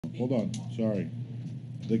hold on, sorry.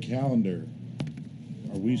 The calendar.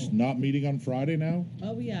 Are we not meeting on Friday now?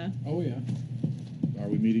 Oh, we are. Oh, yeah. Are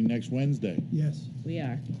we meeting next Wednesday? Yes. We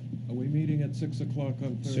are. Are we meeting at 6 o'clock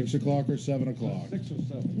on Thursday? 6 o'clock or 7 o'clock? 6 or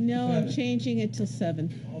 7? No, I'm changing it till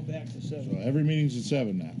 7. All back to So 7. every meeting's at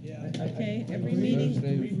 7 now. Yeah. Okay, every Thursday meeting. and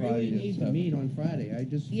We really Friday need at to 7. meet on Friday. I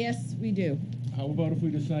just. Yes, we do. How about if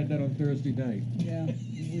we decide that on Thursday night? Yeah.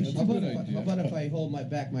 That's How a about, good if, idea. how about if I hold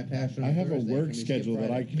back my passion? I on have a Thursday, work can we skip schedule that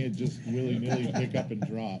I Friday? can't just willy-nilly pick up and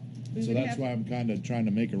drop. We So would that's have- why I'm kind of trying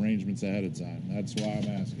to make arrangements ahead of time. That's why I'm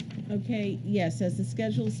asking. Okay, yes, as the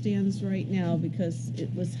schedule stands right now, because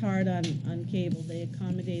it was hard on cable, they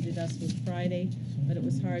accommodated us with Friday, but it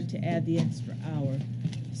was hard to add the extra hour.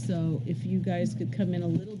 So if you guys could come in a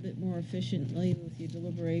little bit more efficiently with your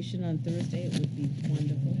deliberation on Thursday, it would be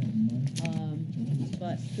wonderful.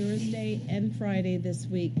 But Thursday and Friday this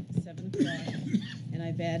week, 7 o'clock, and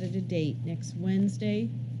I've added a date, next Wednesday,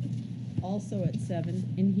 also at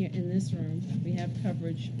 7 in here in this room. We have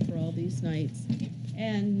coverage for all these nights.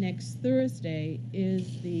 And next Thursday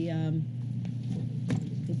is the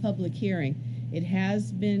public hearing. It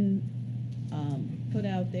has been put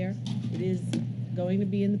out there. It is going to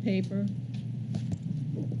be in the paper.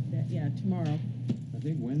 Tomorrow. I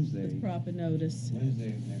think Wednesday. With proper notice. Wednesday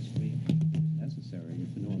of next week is necessary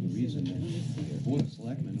for no other reason than the Board of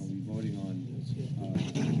Selectmen will be voting on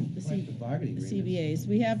collective bargaining The agreements. CBAs.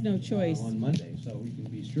 We have no choice. On Monday, so we can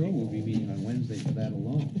be sure we'll be meeting on Wednesday for that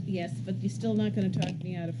alone. Yes, but you're still not going to talk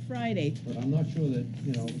me out of Friday. But I'm not sure that,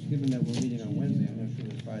 given that we're meeting on Wednesday, I'm not sure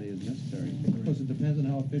that Friday is necessary. Because it depends on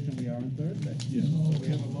how efficient we are on Thursday. Yes. We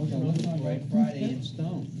have a So motion on let's the not floor. write Friday in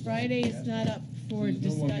stone. Friday is not up for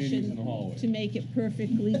There's no more meetings in discussion the hallway. to make it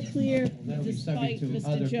perfectly clear, That'll be despite subject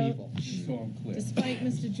to other Mr. Jones. people. So I'm clear. Despite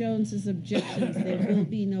Mr. Jones's objections, there will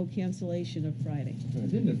be no cancellation of Friday. I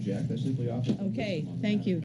didn't object, I simply offered. Okay, thank you.